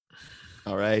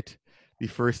All right. The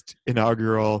first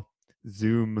inaugural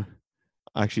Zoom,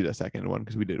 actually the second one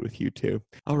because we did it with you too.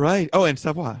 All right. Oh, and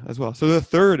Savoie as well. So the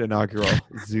third inaugural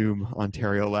Zoom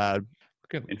Ontario Lab.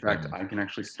 Look In at fact, I can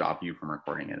actually stop you from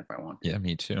recording it if I want to. yeah,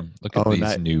 me too. Look at Oh,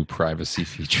 these new privacy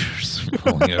features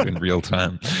rolling out in real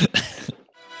time.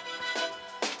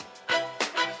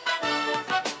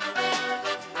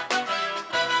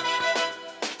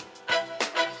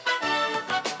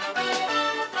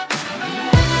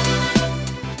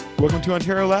 Welcome to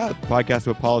Ontario Lab, a podcast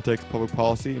about politics, public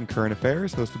policy, and current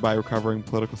affairs, hosted by recovering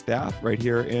political staff right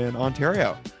here in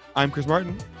Ontario. I'm Chris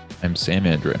Martin. I'm Sam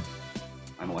Andre.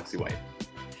 I'm Alexi White.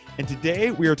 And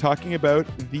today we are talking about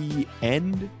the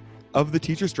end of the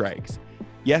teacher strikes.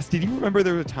 Yes, did you remember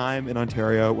there was a time in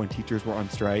Ontario when teachers were on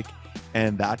strike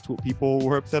and that's what people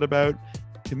were upset about?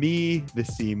 To me, this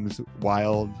seems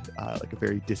wild, like a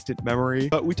very distant memory.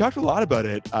 But we talked a lot about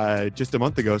it just a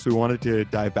month ago, so we wanted to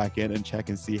dive back in and check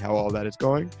and see how all that is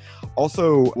going.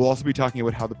 Also, we'll also be talking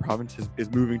about how the province is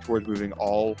moving towards moving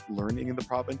all learning in the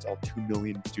province, all 2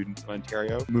 million students in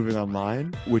Ontario, moving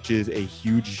online, which is a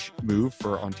huge move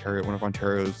for Ontario, one of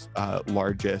Ontario's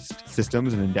largest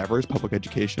systems and endeavors, public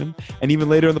education. And even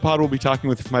later in the pod, we'll be talking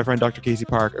with my friend Dr. Casey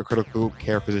Park, a critical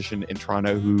care physician in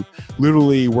Toronto who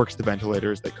literally works the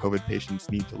ventilators that COVID patients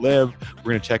need to live.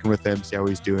 We're going to check in with him, see how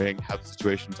he's doing, how the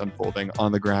situation's unfolding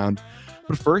on the ground.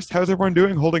 But first, how's everyone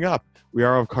doing, holding up? We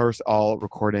are, of course, all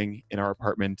recording in our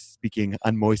apartments, speaking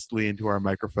unmoistly into our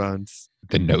microphones.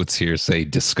 The notes here say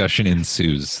discussion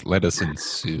ensues. Let us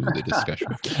ensue the discussion.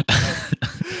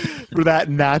 For that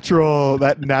natural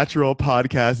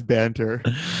podcast banter.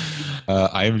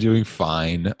 I am doing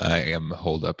fine. I am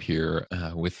holed up here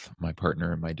with my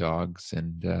partner and my dogs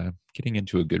and getting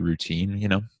into a good routine. You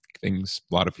know, a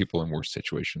lot of people in worse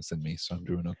situations than me, so I'm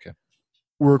doing okay.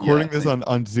 We're recording this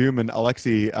on Zoom, and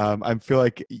Alexi, I feel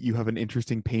like you have an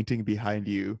interesting painting behind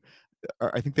you.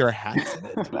 I think there are hats in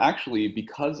it. Actually,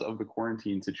 because of the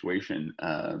quarantine situation,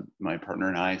 my partner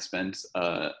and I spent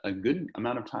a good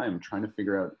amount of time trying to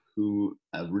figure out who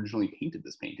originally painted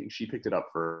this painting. She picked it up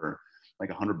for like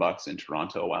 $100 in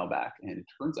Toronto a while back, and it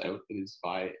turns out it is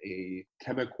by a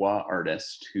Quebecois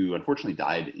artist who unfortunately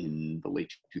died in the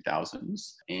late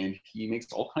 2000s, and he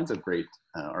makes all kinds of great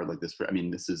art like this. I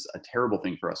mean, this is a terrible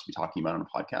thing for us to be talking about on a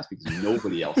podcast because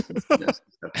nobody else can see this.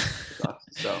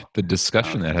 So the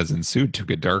discussion that has ensued took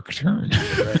a dark turn.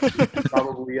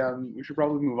 We should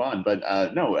probably move on, but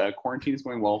no, quarantine is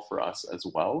going well for us as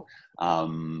well.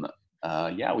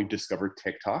 We've discovered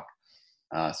TikTok,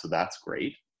 so that's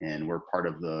great. And we're part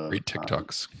of the great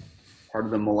TikToks, part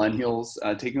of the millennials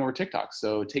taking over TikTok.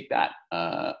 So take that,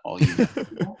 all you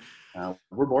people.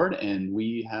 We're bored, and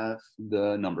we have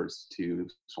the numbers to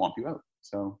swamp you out.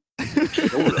 So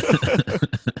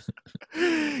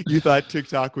you thought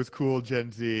TikTok was cool,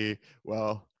 Gen Z.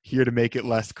 Well, here to make it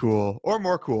less cool or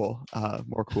more cool.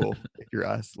 More cool if you're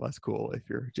us, less cool if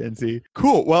you're Gen Z.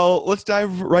 Cool. Well, let's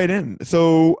dive right in.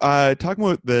 So talking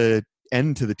about the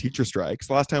end to the teacher strikes.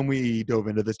 Last time we dove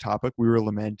into this topic, we were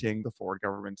lamenting the Ford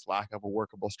government's lack of a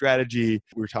workable strategy.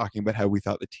 We were talking about how we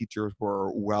thought the teachers were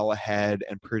well ahead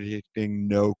and predicting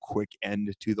no quick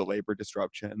end to the labor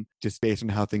disruption. Just based on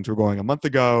how things were going a month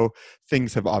ago,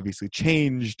 things have obviously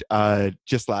changed.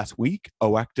 Just last week,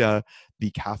 OECTA,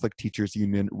 the Catholic Teachers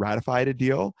Union, ratified a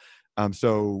deal.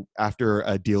 So after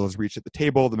a deal is reached at the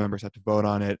table, the members have to vote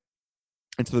on it.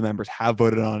 And so the members have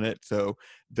voted on it. So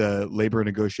the labor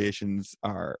negotiations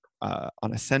are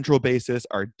on a central basis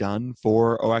are done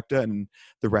for OECTA, and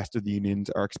the rest of the unions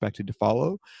are expected to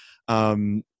follow.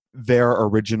 Their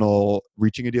original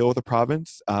reaching a deal with the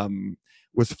province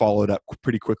was followed up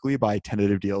pretty quickly by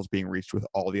tentative deals being reached with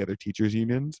all the other teachers'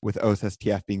 unions, with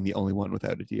OSSTF being the only one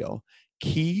without a deal.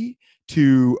 Key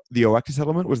to the OECTA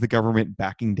settlement was the government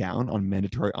backing down on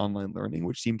mandatory online learning,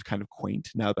 which seems kind of quaint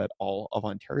now that all of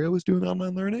Ontario is doing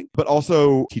online learning. But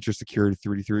also, teachers secured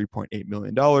 $33.8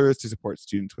 million to support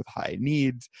students with high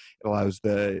needs. It allows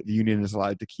the union is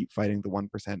allowed to keep fighting the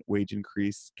 1% wage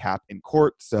increase cap in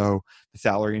court. So the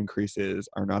salary increases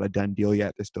are not a done deal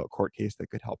yet. There's still a court case that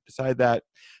could help decide that.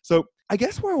 So I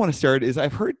guess where I want to start is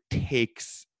I've heard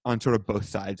takes on sort of both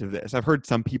sides of this. I've heard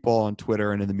some people on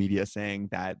Twitter and in the media saying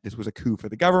that this was a coup for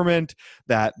the government,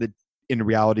 that in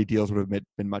reality deals would have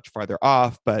been much farther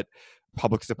off. But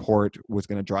public support was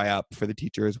going to dry up for the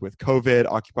teachers with COVID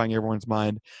occupying everyone's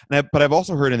mind. But I've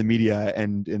also heard in the media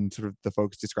and in sort of the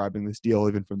folks describing this deal,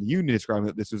 even from the union, describing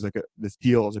that this was this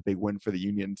deal is a big win for the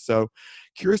union. So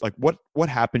curious, like what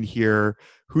happened here?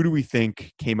 Who do we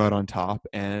think came out on top,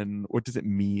 and what does it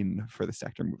mean for the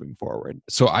sector moving forward?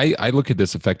 So I look at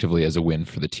this effectively as a win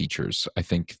for the teachers. I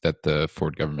think that the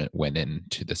Ford government went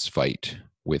into this fight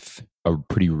with a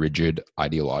pretty rigid,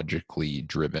 ideologically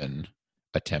driven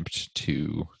attempt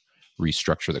to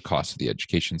restructure the cost of the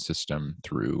education system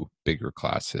through bigger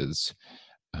classes,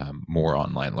 more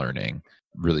online learning,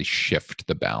 really shift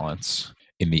the balance.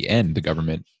 In the end, the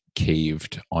government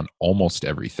caved on almost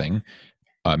everything.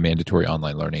 Mandatory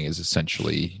online learning is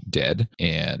essentially dead,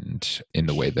 and in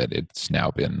the way that it's now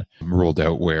been rolled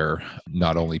out, where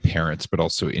not only parents but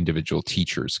also individual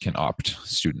teachers can opt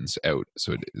students out,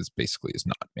 so it is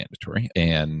not mandatory.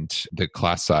 And the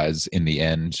class size, in the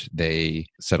end, they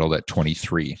settled at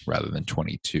 23 rather than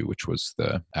 22, which was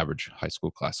the average high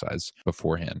school class size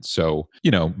beforehand. So,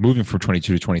 moving from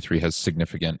 22 to 23 has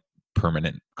significant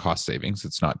permanent cost savings.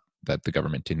 It's not that the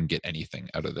government didn't get anything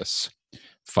out of this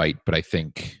fight, but I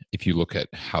think if you look at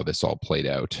how this all played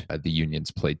out, the unions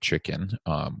played chicken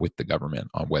with the government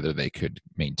on whether they could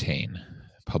maintain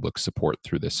public support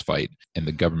through this fight, and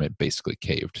the government basically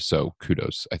caved. So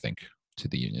kudos, I think, to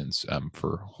the unions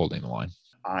for holding the line.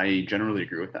 I generally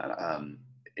agree with that.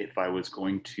 If I was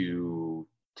going to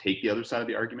take the other side of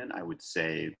the argument, I would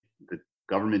say the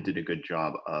government did a good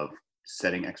job of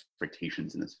setting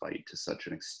expectations in this fight to such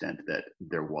an extent that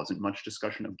there wasn't much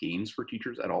discussion of gains for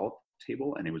teachers at all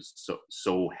table, and it was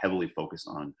so heavily focused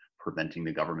on preventing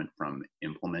the government from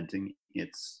implementing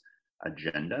its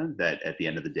agenda that at the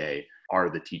end of the day,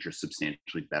 are the teachers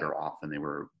substantially better off than they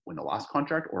were when the last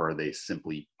contract, or are they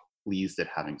simply pleased at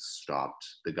having stopped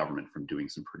the government from doing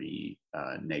some pretty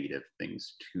negative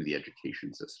things to the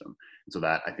education system? And so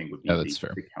that, I think, would be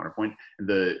the counterpoint.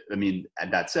 And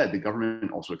that said, the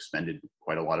government also expended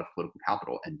quite a lot of political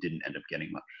capital and didn't end up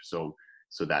getting much. So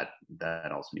that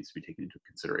also needs to be taken into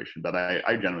consideration. But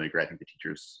I generally agree. I think the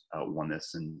teachers won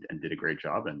this and did a great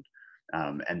job.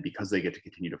 And because they get to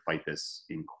continue to fight this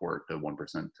in court, the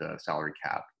 1% salary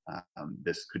cap,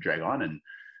 this could drag on. And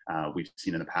we've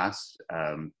seen in the past,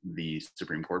 the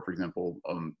Supreme Court, for example,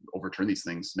 overturn these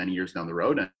things many years down the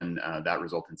road, and that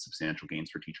resulted in substantial gains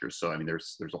for teachers. So, I mean,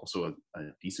 there's also a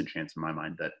decent chance in my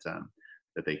mind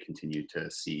that they continue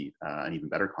to see an even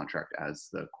better contract as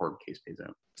the court case pays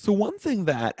out. So one thing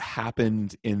that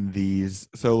happened in these,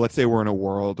 so let's say we're in a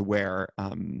world where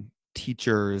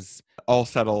teachers all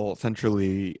settle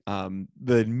centrally.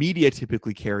 The media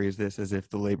typically carries this as if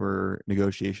the labor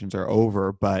negotiations are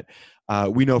over, but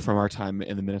we know from our time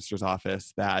in the minister's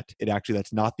office that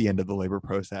that's not the end of the labor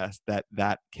process,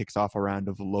 that kicks off a round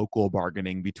of local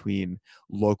bargaining between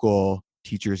local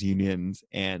teachers unions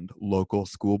and local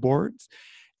school boards.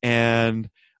 And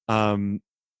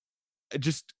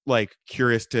just like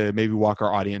curious to maybe walk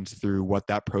our audience through what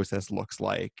that process looks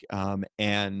like,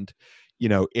 and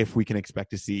if we can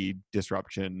expect to see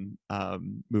disruption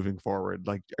moving forward.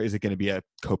 Like, is it going to be a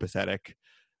copacetic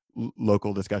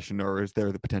local discussion, or is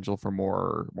there the potential for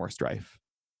more strife?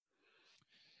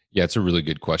 Yeah, it's a really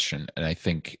good question. And I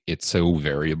think it's so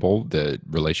variable. The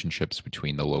relationships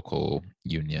between the local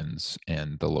unions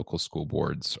and the local school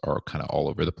boards are kind of all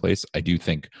over the place. I do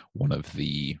think one of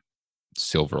the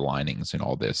silver linings in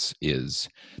all this is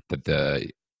that the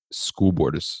school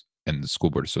boards and the school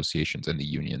board associations and the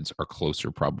unions are closer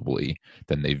probably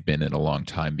than they've been in a long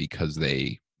time, because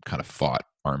they kind of fought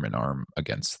arm in arm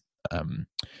against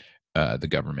the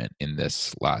government in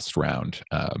this last round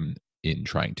in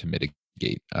trying to mitigate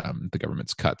the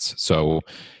government's cuts. So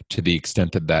to the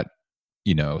extent that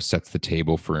sets the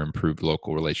table for improved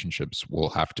local relationships, we'll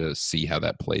have to see how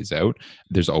that plays out.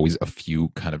 There's always a few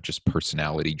kind of just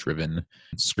personality driven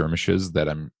skirmishes that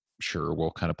I'm sure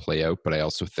will kind of play out. But I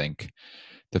also think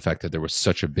the fact that there was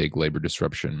such a big labor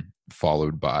disruption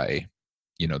followed by,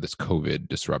 this COVID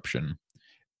disruption,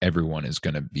 everyone is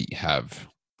going to have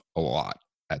a lot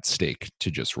at stake to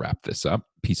just wrap this up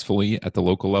peacefully at the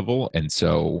local level. And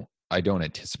so I don't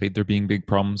anticipate there being big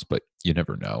problems, but you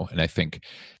never know. And I think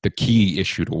the key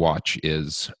issue to watch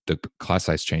is the class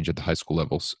size change at the high school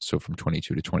levels. So from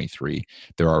 22 to 23,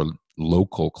 there are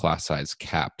local class size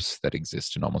caps that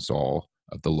exist in almost all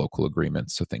of the local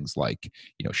agreements. So things like,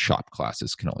 shop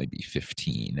classes can only be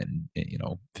 15 and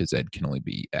phys ed can only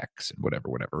be X and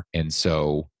whatever. And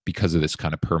so because of this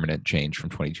kind of permanent change from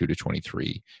 22 to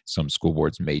 23, some school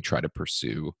boards may try to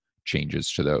pursue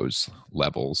changes to those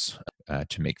levels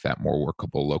to make that more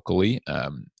workable locally.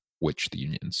 which the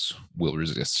unions will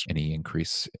resist. Any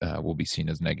increase will be seen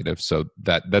as negative. So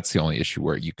that's the only issue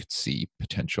where you could see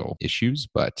potential issues.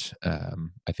 But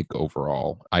I think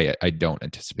overall, I don't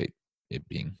anticipate it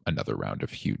being another round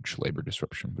of huge labor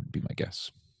disruption would be my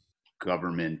guess.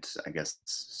 Government, I guess,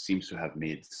 seems to have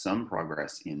made some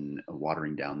progress in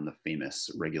watering down the famous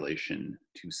Regulation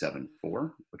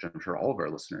 274, which I'm sure all of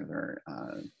our listeners are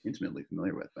intimately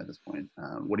familiar with by this point.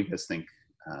 What do you guys think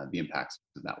the impacts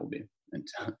of that will be? And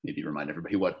maybe remind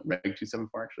everybody what Reg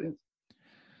 274 actually is.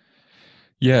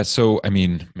 Yeah, so I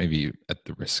mean, maybe at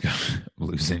the risk of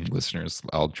losing listeners,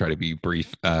 I'll try to be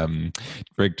brief. Reg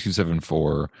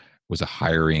 274 was a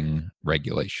hiring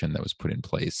regulation that was put in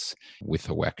place with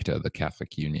AWECTA, the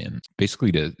Catholic Union,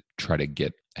 basically to try to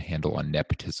get a handle on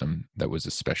nepotism that was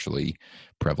especially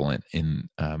prevalent in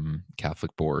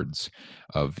Catholic boards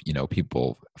of,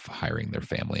 people hiring their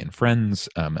family and friends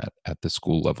at the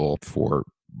school level for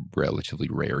relatively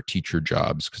rare teacher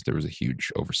jobs because there was a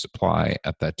huge oversupply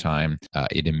at that time.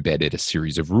 It embedded a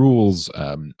series of rules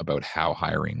about how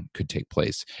hiring could take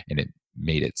place, and it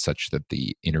made it such that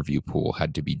the interview pool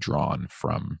had to be drawn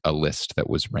from a list that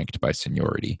was ranked by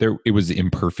seniority. It was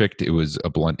imperfect. It was a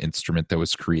blunt instrument that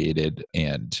was created,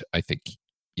 and I think,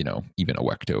 even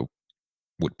AWECTA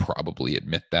would probably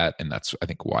admit that, and that's, I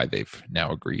think, why they've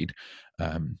now agreed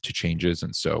to changes.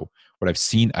 And so what I've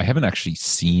seen, I haven't actually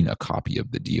seen a copy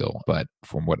of the deal, but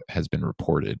from what has been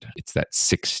reported, it's that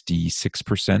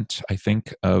 66%, I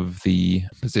think, of the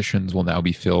positions will now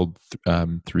be filled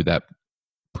through that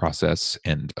process,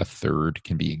 and a third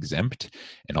can be exempt,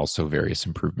 and also various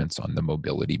improvements on the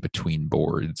mobility between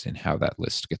boards and how that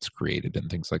list gets created and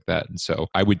things like that. And so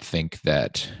I would think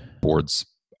that boards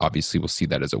obviously will see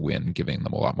that as a win, giving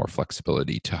them a lot more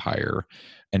flexibility to hire.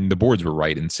 And the boards were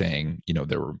right in saying,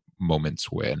 there were moments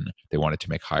when they wanted to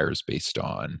make hires based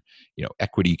on,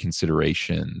 equity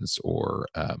considerations or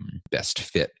best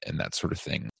fit and that sort of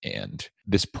thing. And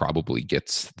this probably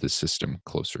gets the system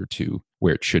closer to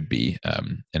where it should be.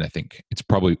 And I think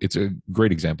it's a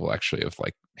great example actually of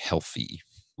like healthy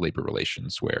labor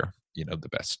relations where, the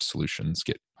best solutions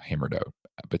get hammered out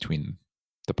between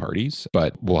the parties,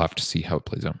 but we'll have to see how it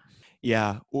plays out.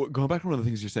 Yeah. Well, going back to one of the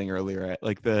things you're saying earlier,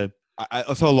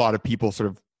 I saw a lot of people sort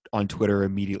of on Twitter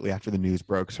immediately after the news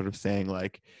broke, sort of saying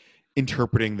like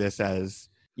interpreting this as,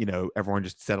 everyone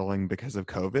just settling because of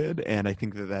COVID. And I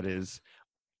think that is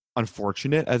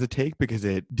unfortunate as a take because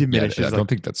it diminishes. I don't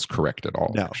think that's correct at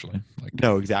all, actually.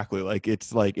 No, exactly. Like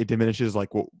it's like it diminishes like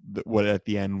what at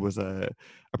the end was a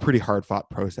pretty hard fought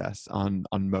process on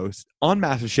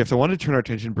massive shifts. I wanted to turn our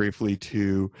attention briefly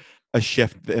to a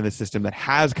shift in the system that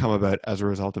has come about as a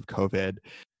result of COVID.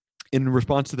 In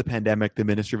response to the pandemic, the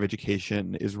Ministry of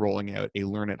Education is rolling out a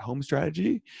Learn at Home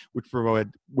strategy,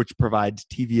 which provides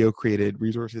TVO-created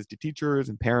resources to teachers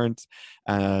and parents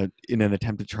in an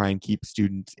attempt to try and keep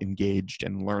students engaged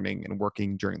and learning and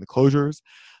working during the closures.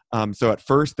 So at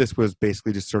first, this was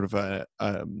basically just sort of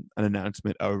an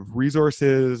announcement of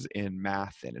resources in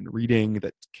math and in reading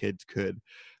that kids could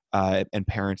and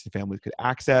parents and families could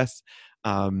access.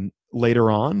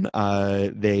 Later on,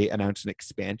 they announced an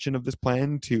expansion of this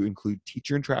plan to include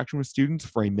teacher interaction with students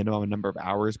for a minimum number of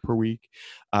hours per week.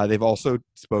 They've also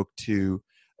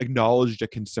acknowledged a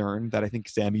concern that I think,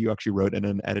 Sam, you actually wrote in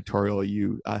an editorial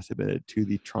you submitted to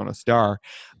the Toronto Star,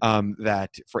 that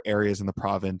for areas in the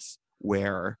province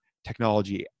where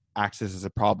technology access is a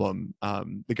problem,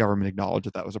 the government acknowledged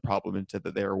that was a problem and said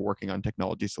that they are working on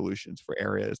technology solutions for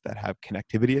areas that have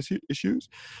connectivity issues.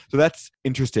 So that's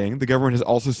interesting. The government has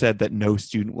also said that no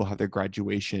student will have their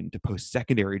graduation to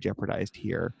post-secondary jeopardized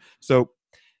here. So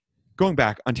going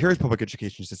back, Ontario's public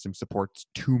education system supports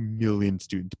 2 million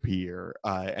students per year,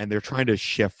 and they're trying to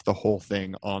shift the whole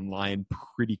thing online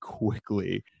pretty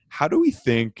quickly. How do we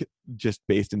think, just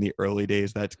based in the early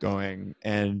days, that's going?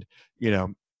 And,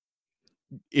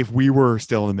 if we were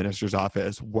still in the minister's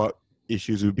office, what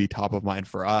issues would be top of mind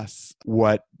for us?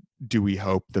 What do we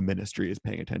hope the ministry is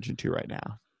paying attention to right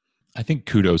now? I think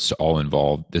kudos to all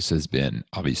involved. This has been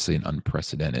obviously an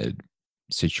unprecedented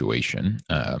situation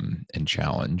and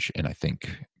challenge, and I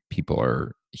think people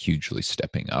are hugely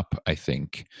stepping up. I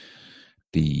think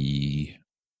the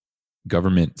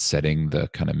government setting the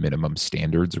kind of minimum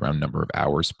standards around number of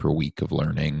hours per week of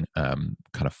learning kind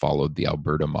of followed the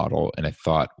Alberta model, and I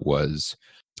thought was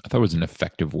an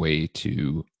effective way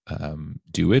to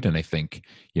do it. And I think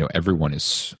everyone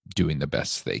is doing the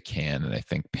best they can, and I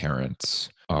think parents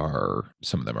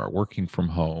some of them are working from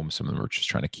home, some of them are just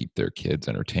trying to keep their kids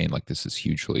entertained. Like, this is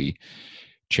hugely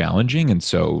challenging, and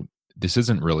so this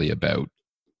isn't really about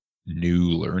new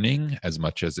learning as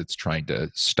much as it's trying to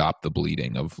stop the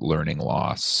bleeding of learning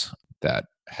loss that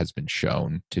has been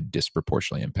shown to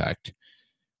disproportionately impact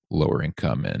lower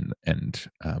income and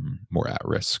more at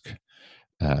risk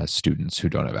students who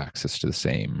don't have access to the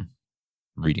same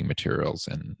reading materials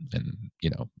and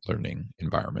learning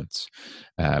environments.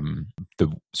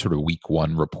 The sort of week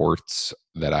one reports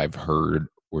that I've heard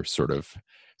were sort of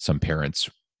some parents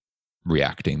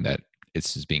reacting that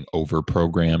this is being over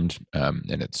programmed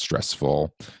and it's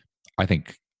stressful. I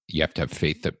think you have to have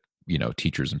faith that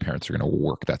teachers and parents are going to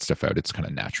work that stuff out. It's kind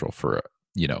of natural for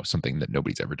something that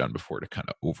nobody's ever done before to kind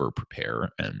of over prepare,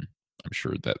 and I'm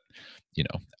sure that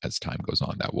as time goes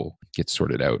on that will get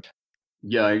sorted out.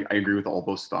 Yeah, I agree with all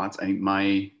those thoughts. I think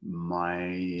my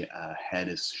head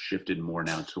is shifted more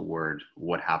now toward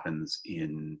what happens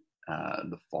in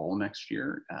the fall next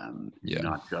year.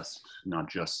 Not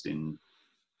just in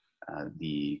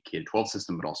the K-12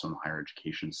 system, but also in the higher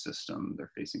education system.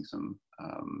 They're facing some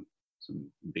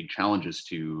big challenges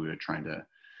to trying to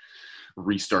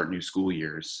restart new school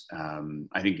years.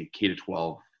 I think at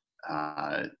K-12,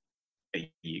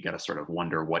 you got to sort of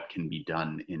wonder what can be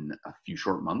done in a few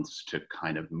short months to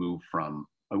kind of move from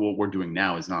what we're doing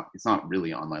now it's not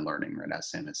really online learning, right? As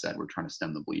Sam has said, we're trying to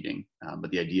stem the bleeding.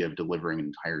 But the idea of delivering an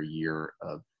entire year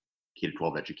of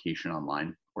K-12 education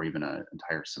online, or even an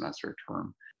entire semester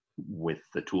term with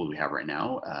the tools we have right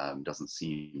now, doesn't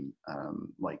seem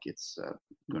like it's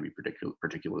going to be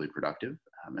particularly productive.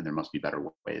 And there must be better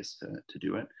ways to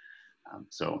do it.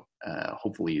 So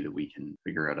hopefully that we can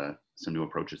figure out some new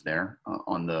approaches there.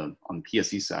 On the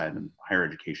PSE side and higher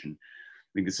education,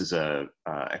 I think this has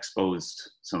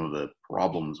exposed some of the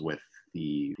problems with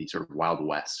the sort of Wild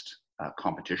West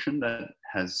competition that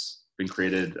has been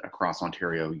created across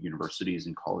Ontario universities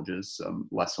and colleges,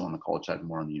 less so on the college side,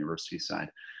 more on the university side,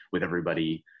 with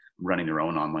everybody running their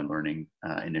own online learning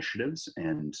initiatives,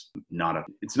 and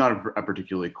it's not a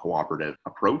particularly cooperative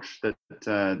approach that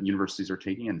universities are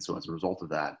taking. And so as a result of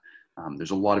that,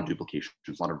 there's a lot of duplication,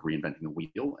 there's a lot of reinventing the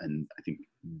wheel. And I think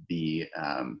the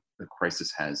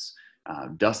crisis has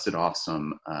dusted off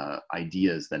some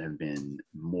ideas that have been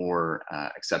more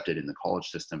accepted in the college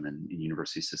system and in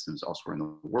university systems elsewhere in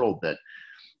the world, that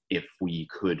if we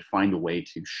could find a way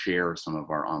to share some of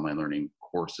our online learning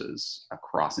courses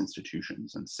across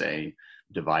institutions and say,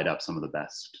 divide up some of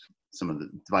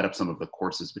the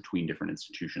courses between different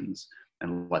institutions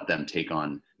and let them take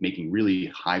on making really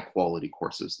high quality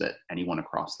courses that anyone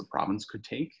across the province could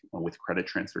take with credit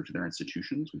transfer to their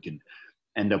institutions, we could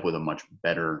end up with a much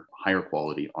better, higher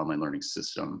quality online learning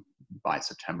system by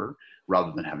September,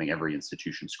 rather than having every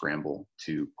institution scramble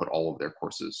to put all of their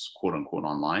courses, quote unquote,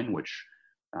 online, which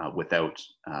without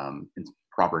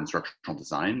proper instructional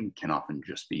design can often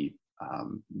just be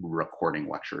recording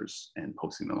lectures and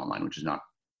posting them online, which is not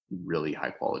really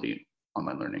high quality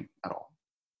online learning at all.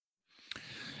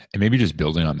 And maybe just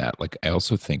building on that, like I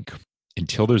also think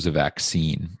until there's a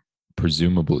vaccine,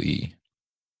 presumably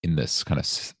in this kind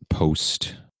of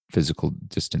post physical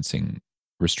distancing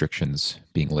restrictions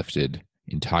being lifted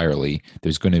entirely,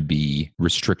 there's going to be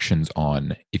restrictions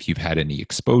on if you've had any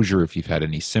exposure, if you've had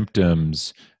any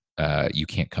symptoms, you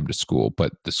can't come to school,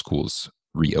 but the schools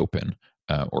reopen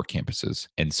or campuses.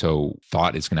 And so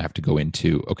thought is going to have to go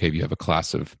into, okay, if you have a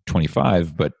class of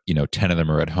 25, but 10 of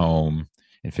them are at home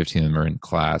and 15 of them are in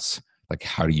class, like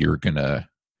how you're going to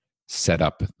set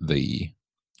up the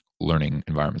learning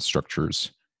environment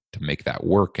structures to make that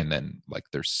work. And then like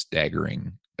they're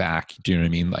staggering back. Do you know what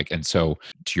I mean? Like, and so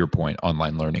to your point,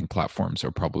 online learning platforms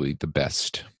are probably the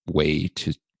best way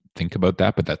to think about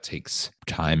that, but that takes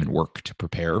time and work to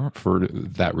prepare for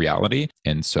that reality.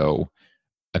 And so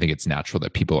I think it's natural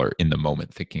that people are in the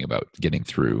moment thinking about getting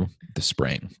through the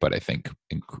spring, but I think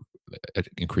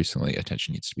increasingly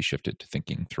attention needs to be shifted to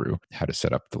thinking through how to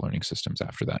set up the learning systems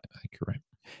after that. I think you're right.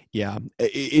 Yeah,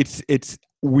 it's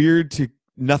weird to.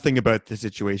 Nothing about the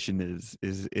situation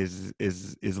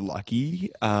is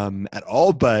lucky at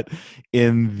all, but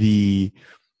if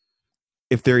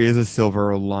there is a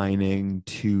silver lining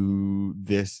to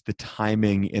this, the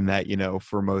timing in that,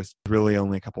 for most really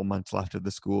only a couple months left of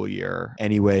the school year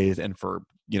anyways, and for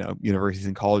universities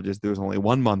and colleges there was only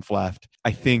 1 month left.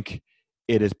 I think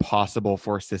it is possible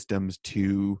for systems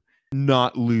to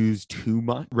not lose too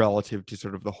much relative to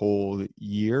sort of the whole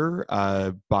year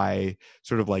by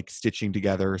sort of like stitching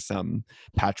together some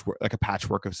patchwork, like a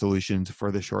patchwork of solutions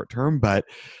for the short term. But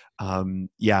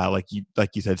yeah, like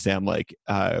you said, Sam, like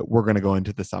we're going to go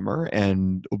into the summer,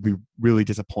 and it'll be really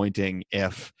disappointing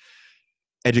if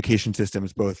education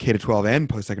systems, both K-12 and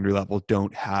post-secondary level,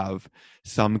 don't have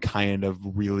some kind of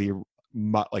really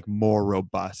like more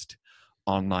robust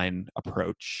online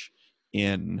approach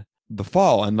in the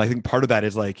fall. And I think part of that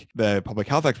is like the public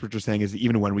health experts are saying is that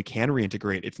even when we can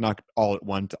reintegrate, it's not all at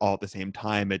once, all at the same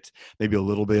time. It's maybe a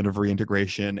little bit of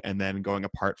reintegration and then going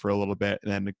apart for a little bit.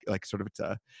 And then like sort of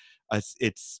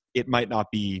it might not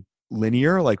be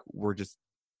linear, like we're just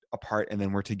apart and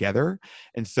then we're together.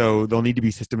 And so there'll need to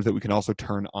be systems that we can also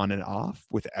turn on and off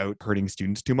without hurting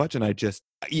students too much. And I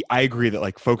agree that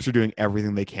like folks are doing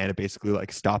everything they can to basically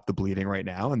like stop the bleeding right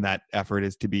now. And that effort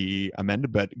is to be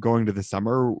amended. But going to the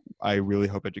summer, I really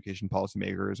hope education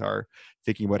policymakers are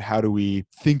thinking about how do we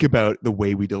think about the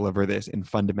way we deliver this in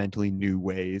fundamentally new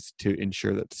ways to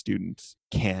ensure that students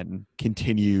can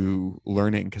continue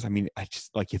learning. Because I mean, I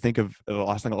just like, you think of the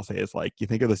last thing I'll say is like, you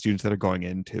think of the students that are going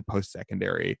into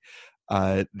post-secondary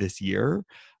this year.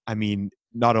 I mean,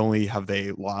 not only have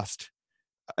they lost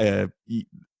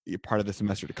part of the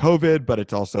semester to COVID, but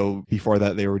it's also before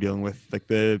that they were dealing with like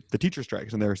the teacher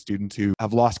strikes, and there are students who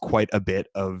have lost quite a bit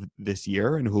of this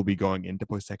year and who will be going into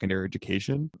post-secondary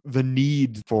education. The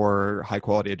need for high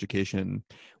quality education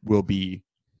will be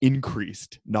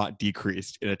increased, not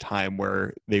decreased, in a time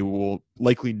where they will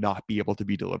likely not be able to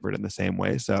be delivered in the same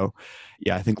way. So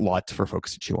yeah, I think lots for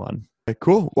folks to chew on. Okay,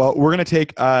 cool. Well, we're going to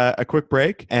take a quick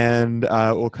break, and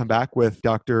we'll come back with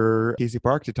Dr. Casey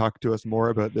Park to talk to us more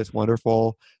about this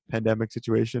wonderful pandemic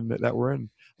situation that we're in.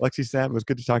 Alexi, Sam, it was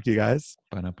good to talk to you guys.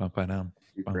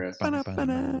 Chris.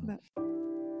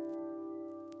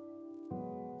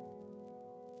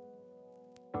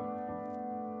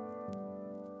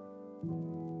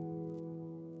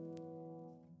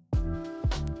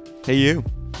 Hey, you.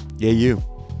 Yeah, you.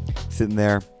 Sitting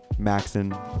there,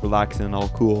 maxing, relaxing, all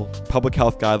cool. Public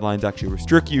health guidelines actually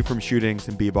restrict you from shooting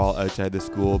some b-ball outside the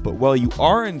school, but while you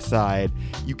are inside,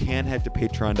 you can head to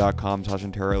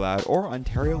patreon.com/OntarioLoud or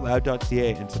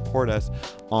OntarioLoud.ca and support us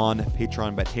on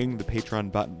Patreon by hitting the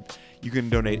Patreon button. You can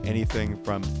donate anything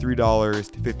from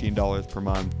 $3 to $15 per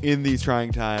month. In these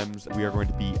trying times, we are going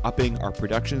to be upping our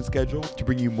production schedule to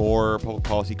bring you more public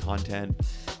policy content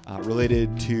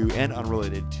related to and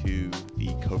unrelated to the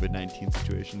COVID-19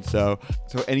 situation. So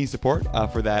any support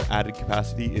for that added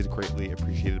capacity is greatly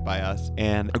appreciated by us,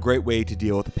 and a great way to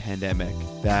deal with a pandemic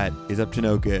that is up to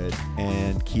no good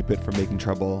and keep it from making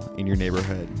trouble in your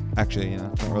neighborhood. Actually,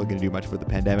 it's not really going to do much for the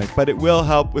pandemic, but it will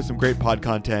help with some great pod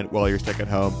content while you're stuck at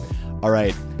home. All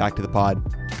right, back to the pod.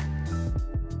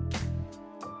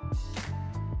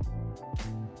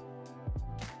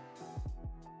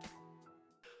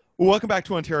 Welcome back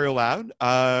to Ontario Loud.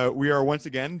 We are once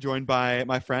again joined by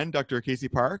my friend, Dr. Casey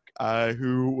Park,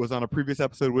 who was on a previous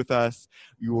episode with us.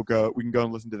 We can go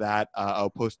and listen to that.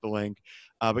 I'll post the link.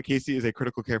 But Casey is a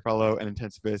critical care fellow and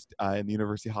intensivist in the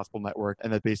University Hospital Network,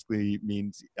 and that basically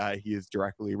means he is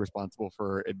directly responsible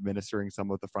for administering some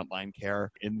of the frontline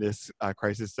care in this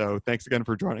crisis. So thanks again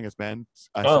for joining us, man.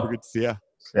 Super good to see you.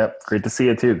 Yep, great to see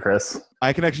you too, Chris.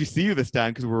 I can actually see you this time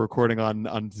because we're recording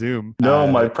on Zoom. No,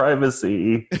 my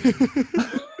privacy.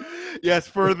 Yes,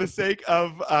 for the sake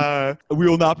of, we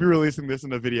will not be releasing this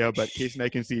in a video, but Casey and I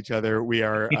can see each other. We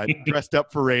are dressed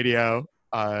up for radio,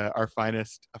 our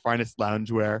finest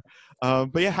loungewear.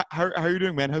 But yeah, how are you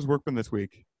doing, man? How's work been this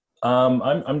week?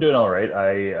 I'm doing all right.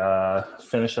 I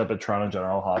finished up at Toronto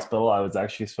General Hospital. I was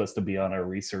actually supposed to be on a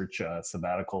research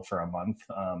sabbatical for a month,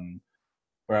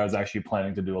 where I was actually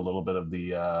planning to do a little bit of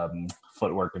the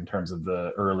footwork in terms of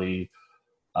the early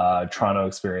Toronto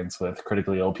experience with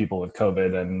critically ill people with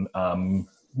COVID, and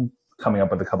coming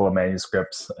up with a couple of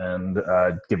manuscripts and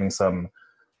giving some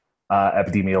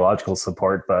epidemiological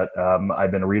support. But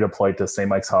I've been redeployed to St.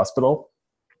 Mike's Hospital,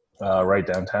 right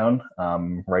downtown,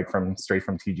 straight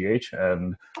from TGH,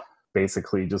 and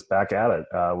basically just back at it.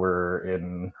 We're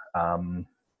in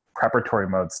preparatory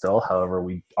mode still. However,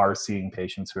 we are seeing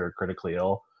patients who are critically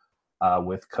ill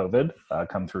with COVID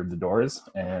come through the doors.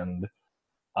 And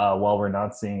while we're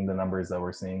not seeing the numbers that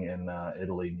we're seeing in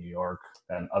Italy, New York,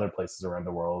 and other places around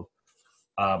the world,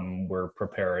 we're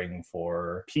preparing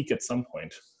for peak at some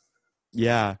point.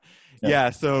 Yeah.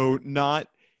 So not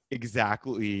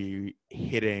exactly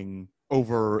hitting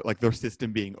over, like their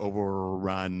system being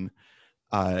overrun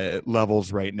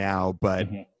levels right now, but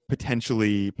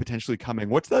potentially coming.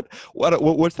 What's that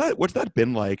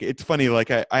been like? It's funny, like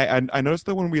I noticed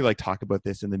that when we like talk about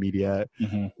this in the media,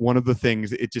 one of the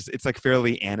things, it's like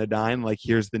fairly anodyne, like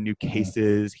here's the new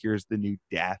cases, here's the new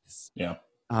deaths,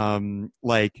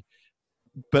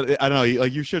 but I don't know,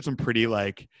 like you shared some pretty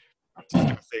like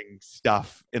distressing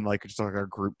stuff in like just like our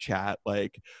group chat.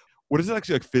 Like what does it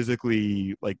actually like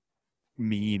physically like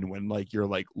mean when like you're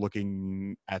like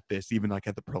looking at this, even like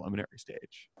at the preliminary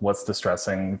stage? What's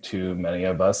distressing to many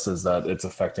of us is that it's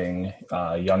affecting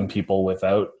young people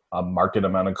without a marked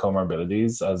amount of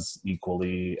comorbidities as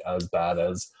equally as bad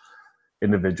as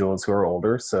individuals who are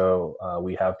older. So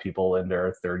we have people in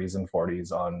their 30s and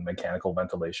 40s on mechanical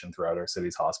ventilation throughout our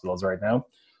city's hospitals right now.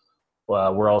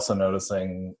 We're also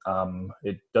noticing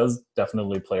it does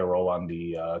definitely play a role on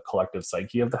the collective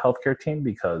psyche of the healthcare team,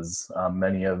 because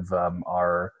many of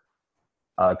our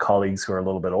colleagues who are a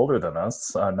little bit older than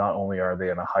us, not only are they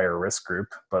in a higher risk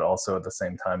group, but also at the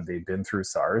same time they've been through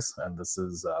SARS, and this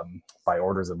is by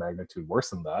orders of magnitude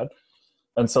worse than that.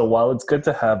 And so while it's good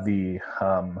to have the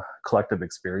collective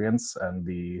experience and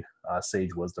the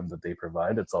sage wisdom that they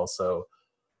provide, it's also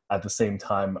at the same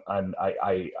time, I'm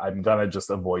gonna just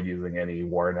avoid using any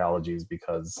war analogies,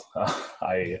 because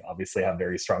I obviously have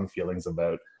very strong feelings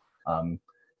about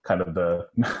kind of the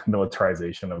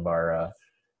militarization of our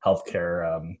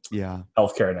healthcare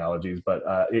analogies. But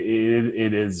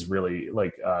it is really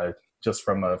like just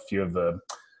from a few of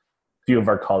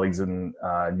our colleagues in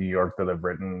New York that have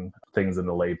written things in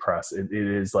the lay press, it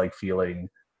is like the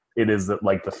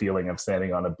feeling of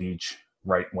standing on a beach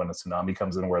right when a tsunami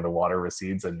comes in, where the water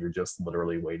recedes and you're just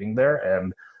literally waiting there.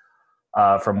 And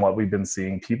from what we've been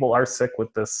seeing, people are sick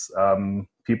with this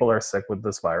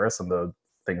virus and the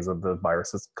things that the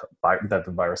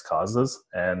virus causes.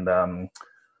 And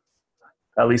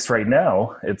at least right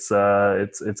now, it's a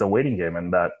waiting game,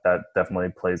 and that definitely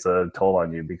plays a toll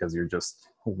on you, because you're just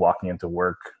walking into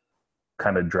work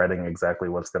kind of dreading exactly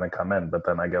what's going to come in. But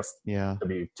then I guess to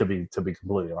be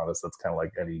completely honest, that's kind of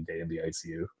like any day in the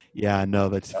ICU. Yeah, no,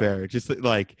 that's fair. Just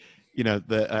like, you know,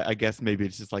 I guess maybe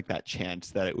it's just like that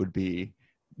chance that it would be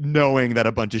knowing that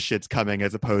a bunch of shit's coming,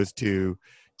 as opposed to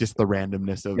just the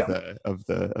randomness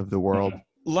of the world.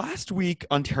 Mm-hmm. Last week,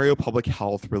 Ontario Public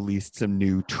Health released some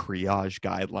new triage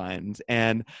guidelines,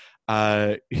 and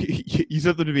you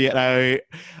said them to me, and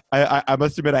I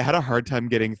must admit I had a hard time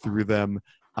getting through them.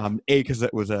 Because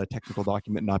it was a technical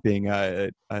document, not being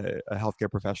a healthcare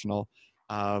professional,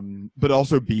 but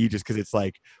also B, just because it's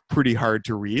like pretty hard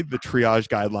to read. The triage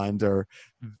guidelines are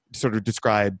sort of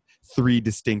describe 3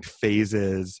 distinct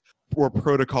phases, or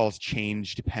protocols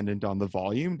change dependent on the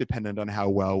volume, dependent on how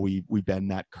well we bend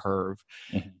that curve.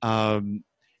 Mm-hmm.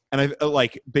 And I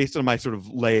like, based on my sort of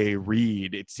lay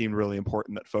read, it seemed really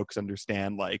important that folks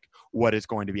understand like what is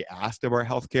going to be asked of our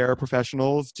healthcare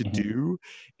professionals to mm-hmm. do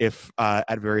if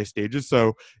at various stages.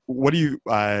 So what do you,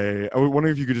 I was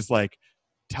wondering if you could just like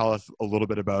tell us a little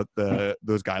bit about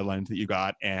those guidelines that you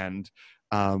got and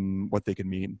what they could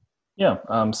mean. Yeah.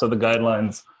 So the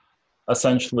guidelines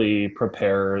essentially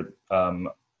prepare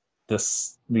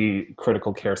the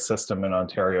critical care system in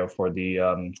Ontario for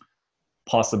the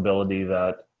possibility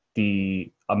that the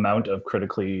amount of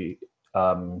critically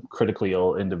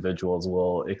ill individuals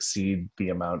will exceed the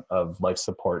amount of life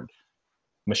support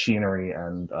machinery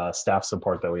and staff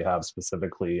support that we have.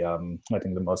 Specifically, I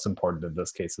think the most important in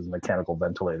this case is mechanical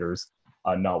ventilators,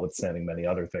 notwithstanding many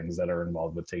other things that are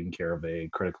involved with taking care of a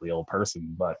critically ill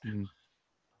person. But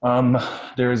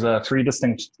there's 3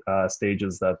 distinct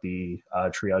stages that the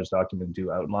triage document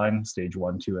do outline: stage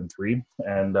 1, 2, and 3.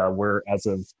 And we're, as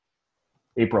of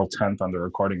April 10th on the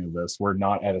recording of this, we're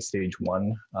not at a stage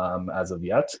 1 as of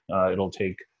yet. It'll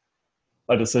take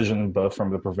a decision both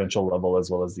from the provincial level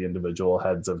as well as the individual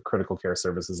heads of critical care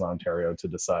services in Ontario to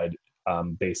decide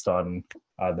based on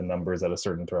the numbers at a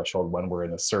certain threshold when we're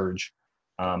in a surge,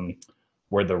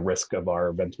 where the risk of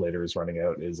our ventilators running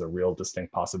out is a real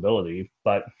distinct possibility.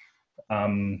 But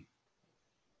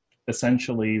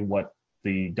essentially what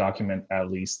the document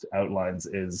at least outlines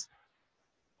is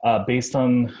based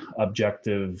on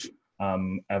objective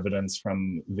evidence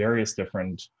from various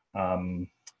different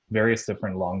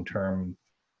long-term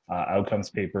outcomes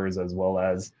papers, as well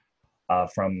as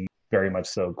from very much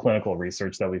so clinical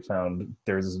research that we found,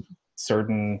 there's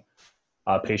certain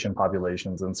patient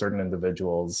populations and certain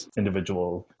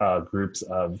individual groups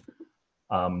of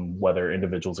whether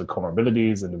individuals with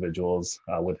comorbidities, individuals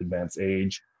with advanced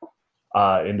age,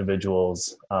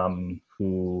 individuals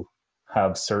who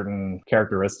have certain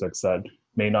characteristics that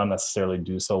may not necessarily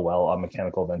do so well on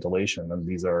mechanical ventilation. And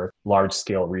these are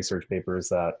large-scale research papers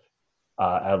that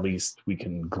at least we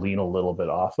can glean a little bit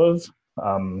off of.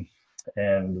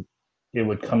 And it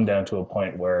would come down to a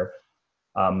point where,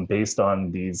 based on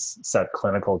these set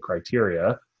clinical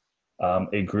criteria,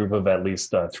 a group of at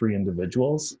least 3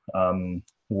 individuals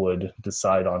would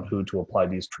decide on who to apply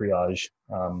these triage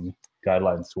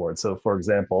guidelines towards. So for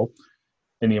example,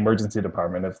 in the emergency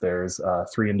department, if there's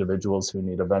 3 individuals who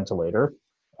need a ventilator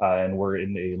and we're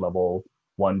in a level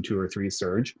 1, 2, or 3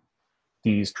 surge,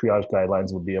 these triage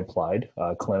guidelines would be applied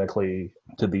clinically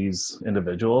to these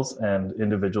individuals, and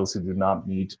individuals who do not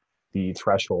meet the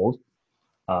threshold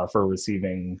for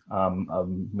receiving a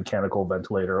mechanical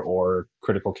ventilator or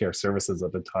critical care services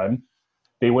at the time,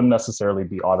 they wouldn't necessarily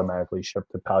be automatically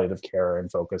shipped to palliative care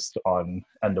and focused on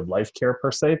end of life care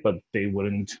per se, but they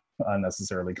wouldn't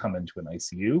necessarily come into an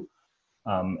ICU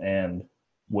and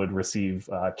would receive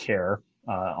care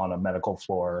on a medical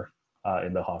floor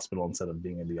in the hospital instead of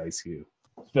being in the ICU.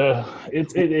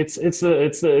 It's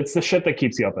the shit that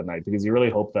keeps you up at night, because you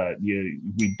really hope that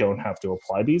we don't have to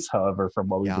apply these. However, from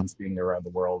what we've been seeing around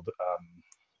the world,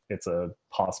 it's a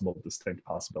distinct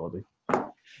possibility.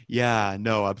 Yeah,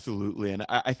 no, absolutely. And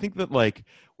I think that like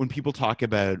when people talk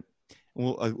about,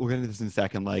 we'll get into this in a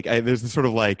second, like there's this sort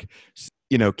of like,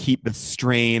 keep the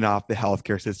strain off the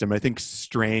healthcare system. I think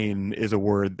strain is a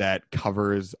word that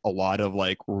covers a lot of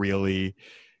like really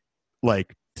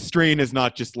like strain is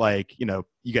not just like, you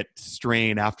get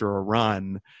strain after a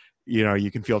run,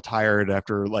 you can feel tired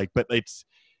after like, but it's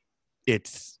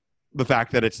the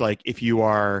fact that it's like, if you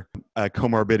are a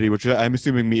comorbidity, which I'm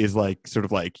assuming is like sort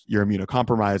of like you're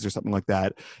immunocompromised or something like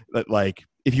that, that like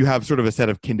if you have sort of a set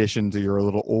of conditions or you're a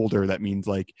little older, that means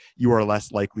like you are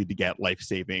less likely to get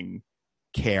life-saving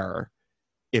care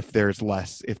if this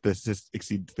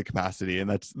exceeds the capacity. And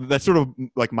that's sort of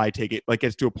like my take. It like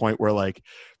gets to a point where like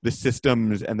the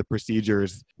systems and the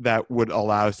procedures that would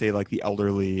allow, say, like the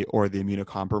elderly or the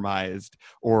immunocompromised,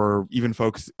 or even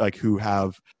folks like who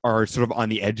are sort of on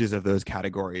the edges of those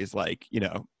categories, like,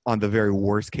 on the very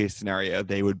worst case scenario,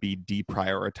 they would be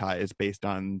deprioritized based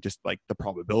on just like the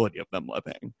probability of them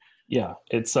living. Yeah,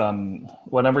 it's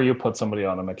whenever you put somebody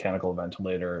on a mechanical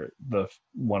ventilator,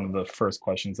 one of the first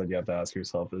questions that you have to ask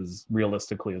yourself is,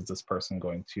 realistically, is this person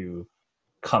going to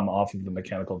come off of the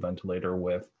mechanical ventilator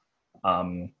with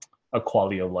a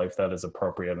quality of life that is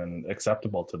appropriate and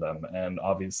acceptable to them? And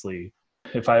obviously,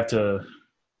 if I have to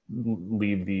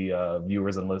leave the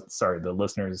viewers and the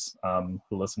listeners who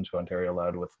listen to Ontario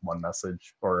Loud with one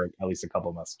message, or at least a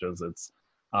couple messages, it's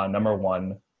number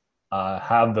one,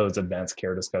 have those advanced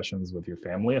care discussions with your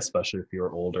family, especially if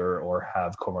you're older or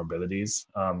have comorbidities,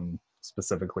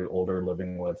 specifically older,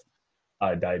 living with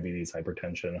diabetes,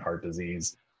 hypertension, heart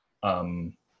disease,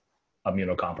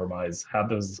 immunocompromised. Have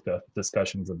those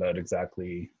discussions about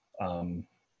exactly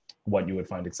what you would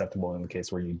find acceptable in the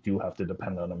case where you do have to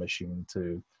depend on a machine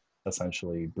to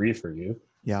essentially breathe for you.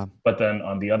 Yeah. But then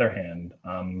on the other hand,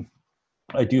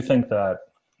 I do think that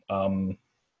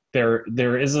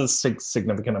there is a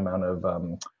significant amount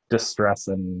of distress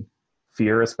and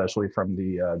fear, especially from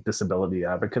the disability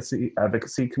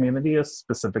advocacy community,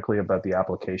 specifically about the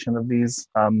application of these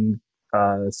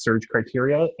surge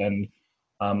criteria. And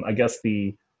I guess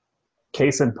the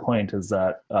case in point is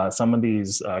that some of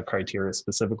these criteria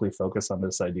specifically focus on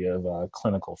this idea of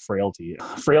clinical frailty.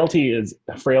 Frailty is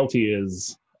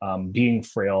being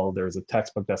frail. There's a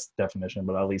textbook definition,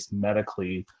 but at least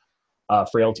medically,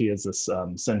 frailty is this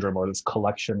syndrome or this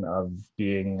collection of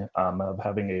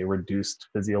having a reduced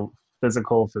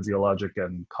physical, physiologic,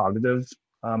 and cognitive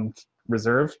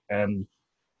reserve. And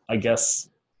I guess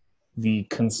the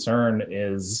concern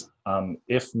is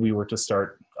if we were to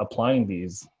start applying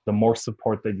these, the more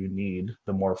support that you need,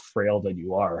 the more frail that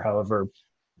you are. However,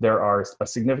 there are a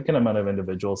significant amount of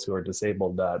individuals who are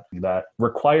disabled that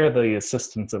require the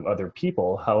assistance of other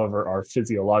people, however, are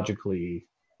physiologically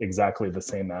exactly the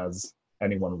same as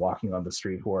anyone walking on the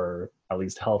street who are at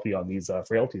least healthy on these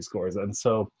frailty scores. And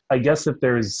so I guess if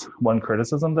there's one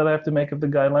criticism that I have to make of the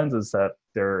guidelines is that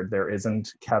there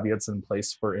isn't caveats in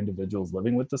place for individuals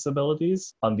living with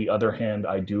disabilities. On the other hand,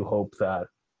 I do hope that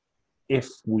if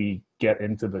we get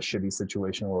into the shitty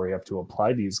situation where we have to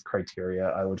apply these criteria,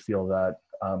 I would feel that,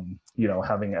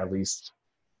 having at least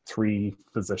 3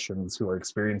 physicians who are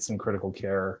experienced in critical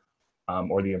care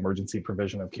or the emergency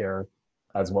provision of care,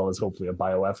 as well as hopefully a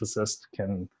bioethicist,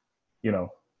 can,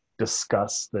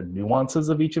 discuss the nuances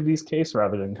of each of these cases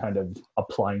rather than kind of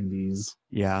applying these,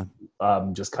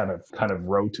 just kind of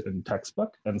rote in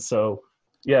textbook. And so,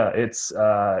 it's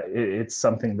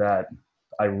something that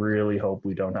I really hope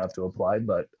we don't have to apply,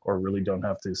 or really don't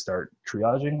have to start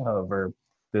triaging. However,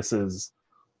 this is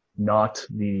not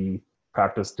the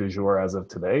practice du jour as of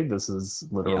today. This is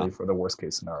literally for the worst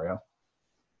case scenario.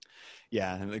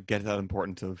 Yeah, and it gets that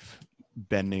importance of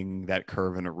bending that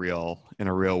curve in a real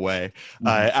way.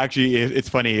 Actually, it's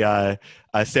funny.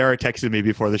 Sarah texted me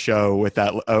before the show with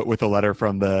a letter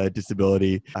from the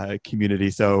disability community.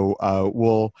 So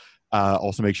we'll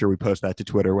also make sure we post that to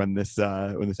Twitter when this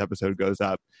episode goes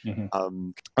up.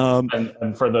 And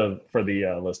for the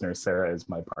listeners, Sarah is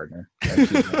my partner.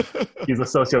 He's a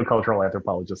sociocultural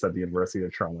anthropologist at the University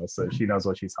of Toronto, so she knows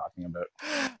what she's talking about.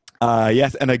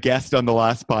 Yes, and a guest on the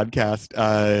last podcast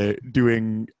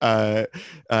doing there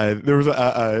was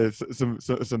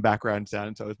some background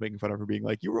sound, so I was making fun of her being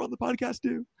like, "You were on the podcast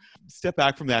too." Step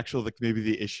back from the actual maybe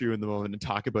the issue in the moment and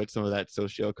talk about some of that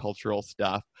sociocultural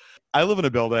stuff. I live in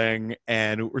a building,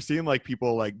 and we're seeing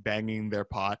people banging their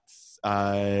pots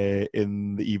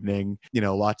in the evening.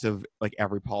 Lots of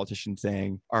every politician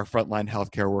saying our frontline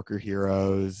healthcare worker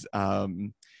heroes,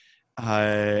 and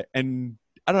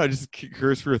I don't know, just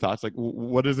curious for your thoughts.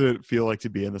 What does it feel like to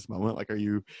be in this moment? Are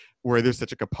you, where there's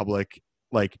such a public,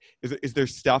 is there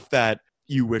stuff that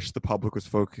you wish the public was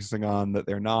focusing on that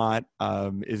they're not?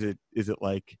 Is it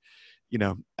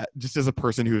just as a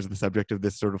person who is the subject of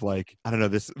this sort of I don't know,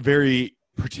 this very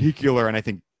particular, and I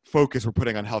think focus we're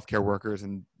putting on healthcare workers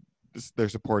and their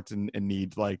supports and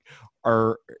needs,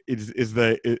 is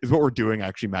what we're doing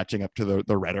actually matching up to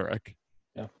the rhetoric?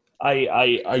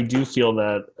 I do feel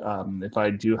that if I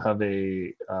do have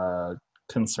a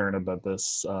concern about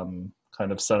this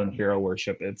kind of sudden hero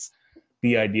worship, it's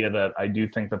the idea that I do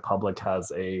think the public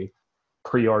has a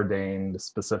preordained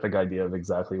specific idea of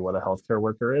exactly what a healthcare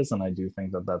worker is. And I do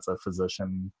think that that's a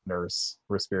physician, nurse,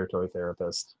 respiratory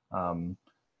therapist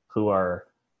who are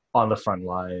on the front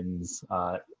lines,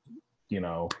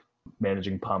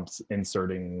 managing pumps,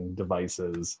 inserting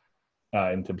devices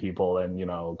into people, and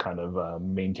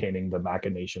maintaining the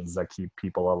machinations that keep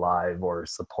people alive or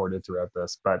supported throughout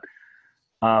this. But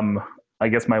I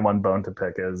guess my one bone to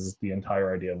pick is the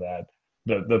entire idea that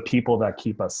the people that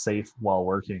keep us safe while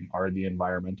working are the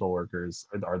environmental workers,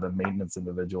 are the maintenance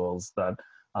individuals. That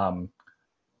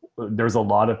there's a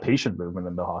lot of patient movement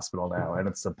in the hospital now, and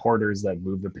it's supporters that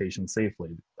move the patient safely.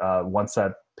 Once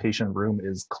that patient room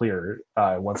is clear,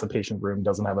 once a patient room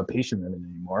doesn't have a patient in it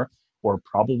anymore, we're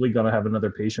probably going to have another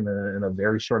patient in a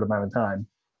very short amount of time.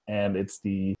 And it's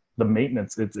the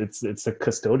maintenance, it's the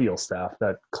custodial staff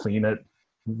that clean it,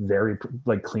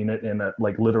 clean it in a,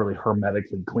 literally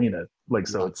hermetically clean it,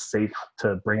 so it's safe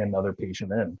to bring another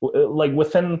patient in.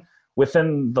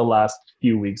 Within the last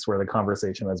few weeks where the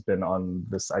conversation has been on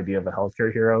this idea of a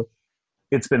healthcare hero,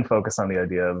 it's been focused on the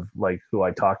idea of who I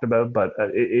talked about, but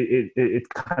it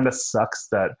kind of sucks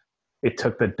that it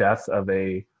took the death of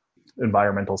a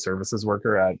environmental services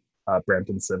worker at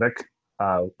Brampton Civic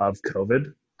of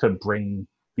COVID to bring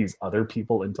these other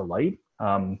people into light.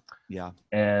 I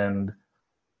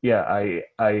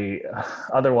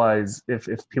otherwise, if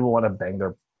people want to bang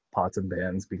their pots and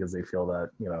pans because they feel that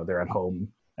they're at home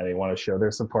and they want to show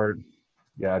their support,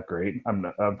 great. I'm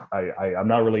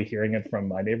not really hearing it from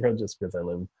my neighborhood just because I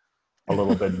live a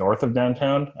little bit north of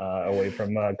downtown, away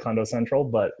from Condo Central.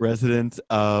 But residents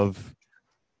of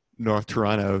North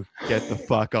Toronto, get the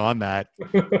fuck on that.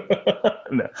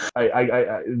 No,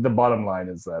 I the bottom line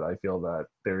is that I feel that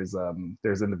there's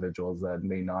individuals that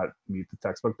may not meet the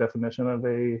textbook definition of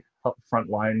a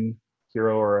frontline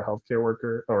hero or a healthcare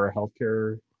worker or a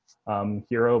healthcare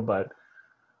hero, but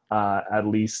at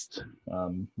least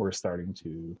we're starting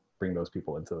to bring those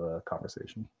people into the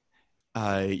conversation.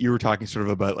 You were talking sort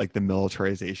of about the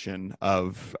militarization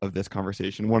of this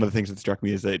conversation. One of the things that struck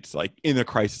me is that it's in a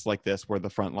crisis like this where the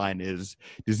front line is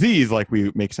disease,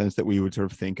 we make sense that we would sort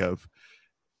of think of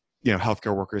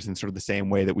healthcare workers in sort of the same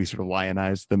way that we sort of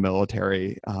lionize the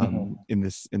military in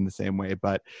the same way.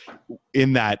 But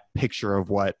in that picture of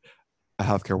what a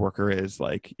healthcare worker is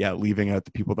leaving out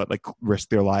the people that risk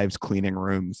their lives cleaning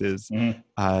rooms is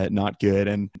not good.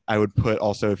 And I would put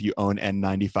also, if you own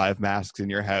N95 masks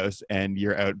in your house and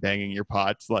you're out banging your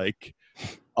pots,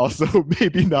 also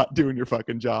maybe not doing your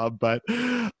fucking job. But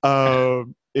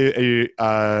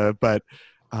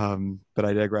but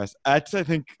I digress. That's, I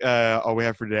think, all we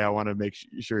have for today. I want to make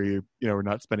sure we're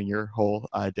not spending your whole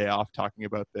day off talking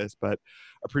about this, but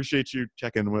appreciate you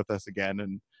checking with us again,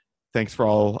 and thanks for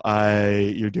all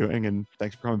you're doing, and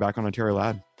thanks for coming back on Ontario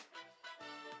Loud.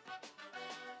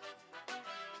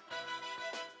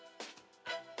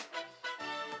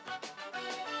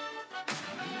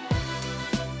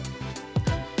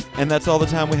 And that's all the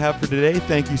time we have for today.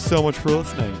 Thank you so much for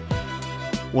listening.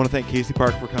 I want to thank Casey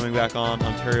Park for coming back on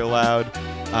Ontario Loud.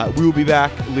 We will be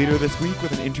back later this week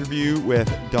with an interview with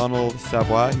Donald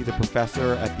Savoie. He's a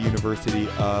professor at the University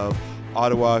of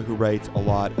Ottawa who writes a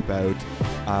lot about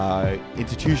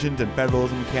institutions and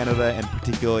federalism in Canada, and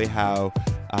particularly how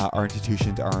our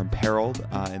institutions are imperiled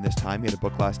in this time. He had a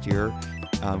book last year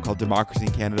called Democracy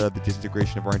in Canada, The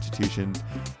Disintegration of Our Institutions.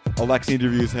 Alexi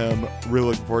interviews him. Really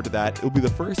looking forward to that. It'll be the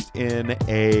first in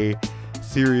a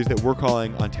series that we're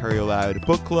calling Ontario Loud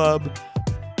Book Club.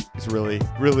 It's really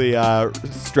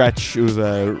stretch. It was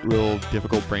a real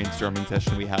difficult brainstorming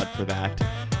session we had for that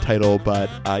title. But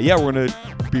yeah, we're going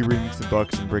to be reading some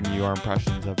books and bringing you our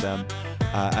impressions of them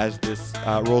as this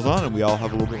rolls on, and we all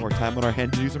have a little bit more time on our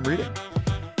hands to do some reading.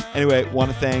 Anyway,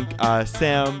 want to thank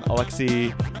Sam,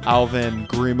 Alexi, Alvin,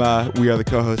 Garima. We are the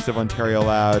co-hosts of Ontario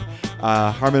Loud.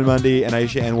 Harman Mundy and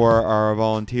Aisha Anwar are our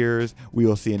volunteers. We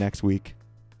will see you next week.